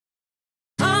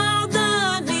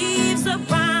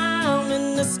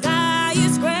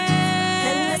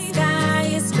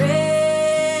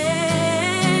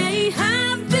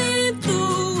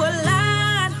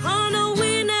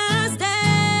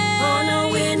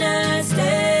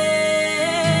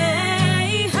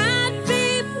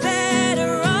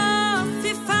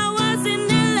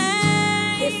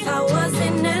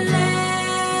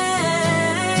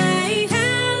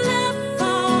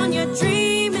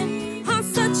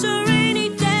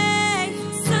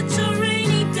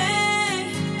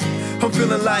I'm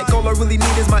feeling like all I really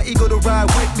need is my ego to ride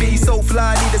with me. So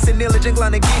fly, need a Senilla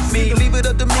line to get me. Leave it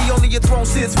up to me, only your throne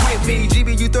sits with me.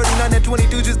 GBU 39 at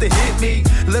 22 just to hit me.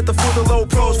 Let the full low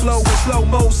pros flow in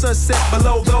slow-mo. Sunset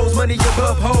below those, money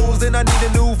above hoes. Then I need a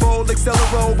new Volt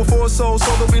Accelero before so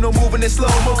there'll be no moving in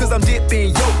slow-mo. Cause I'm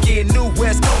dipping, yoking, new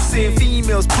West Coast in.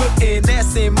 Females putting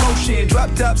ass in motion.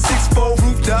 Drop top 6'4",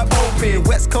 rooftop open.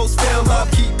 West Coast fell off,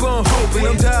 keep on hoping.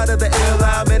 I'm tired of the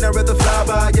airline, man, I'd rather fly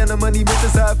by. Yeah, the money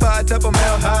misses high-five, top I'm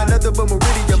out high. Nothing but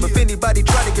Meridian. If anybody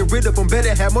try to get rid of them,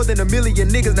 better have more than a million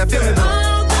niggas not feeling them.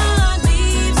 All the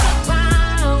leaves are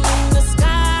brown and the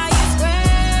sky is gray.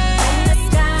 And the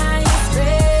sky is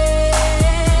gray.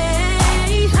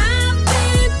 I've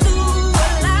been through a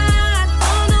lot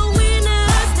on a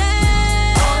winner's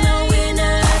day. On a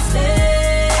winner's day.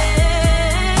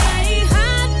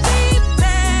 I'd be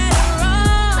better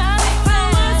off if I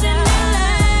was in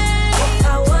LA. If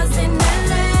I was in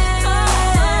LA.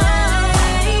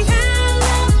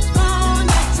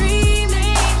 California's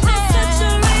dreaming on such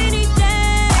a rainy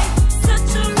day.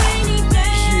 Such a rainy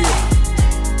day.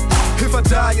 If I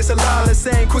die, it's a lie, let's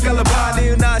sing quick alibi.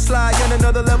 Then I slide on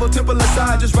another level, temple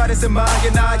aside. Just right in mind,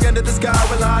 and I under the sky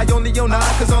rely only on I,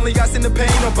 cause only I seen the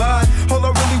pain or buy. All I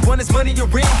really want is money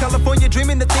and ring. California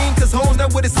dreaming the thing, cause home's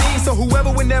not what it seems. So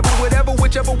whoever, whenever, whatever,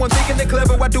 whichever one thinking they're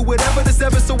clever, I do whatever the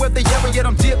seven. So if they ever, yet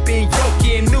I'm dipping,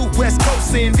 yoking, new West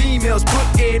Coast in. Females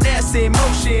putting ass in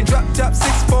motion. Drop top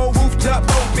 6'4", rooftop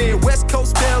open. West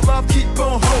Coast fell off, keep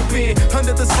on hoping.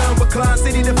 Under the sun, recline,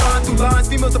 city defined through lines.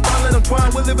 Females are falling, I'm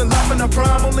trying, we're living life in our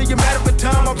prime. Only a matter of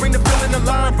time, I'll bring the feeling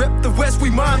alive. Rep the West, we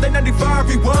mind, they 95,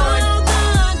 rewind. All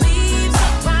the leaves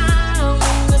are brown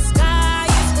and the sky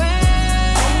is gray.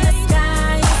 And the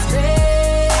sky is gray.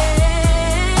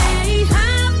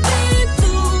 I've been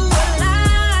through a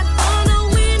lot on a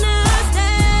winner's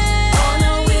day. On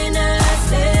a winner's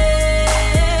day.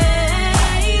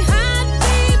 I'd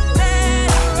be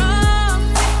better off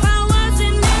if I was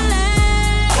in LA.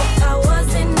 If I was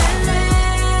in LA.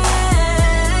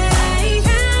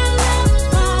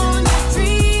 California's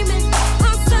dreaming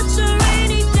on such a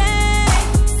rainy day.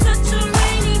 Such a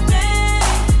rainy day.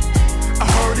 I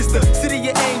heard it's the city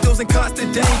of angels in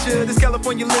constant danger. This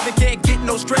California living can't get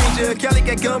no stranger. Cali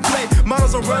got gunplay,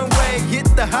 models on runway. Hit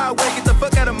the highway, get the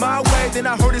fuck out of my way. Then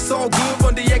I heard it's all good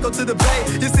from Diego to the Bay.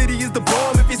 Your city is the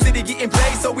bomb if your city getting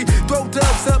paid. So we throw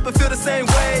dubs up and feel the same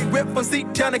way. Rip from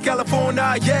Seatown to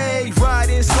California, yay.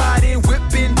 Riding, sliding,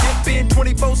 whipping, dipping,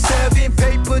 24/7.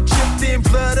 Paper chipped in,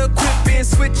 blood equipping.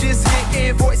 Switches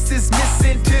hitting, voices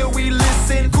missing till we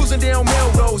listen. Cruising down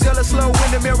Melrose, yellow slow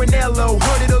in the Maranello.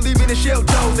 Heard it'll leave me in shell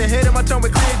toes. Ahead of my tongue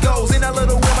with clear goals. And I love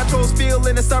the way my toes feel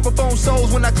in the styrofoam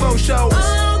soles when I close shows.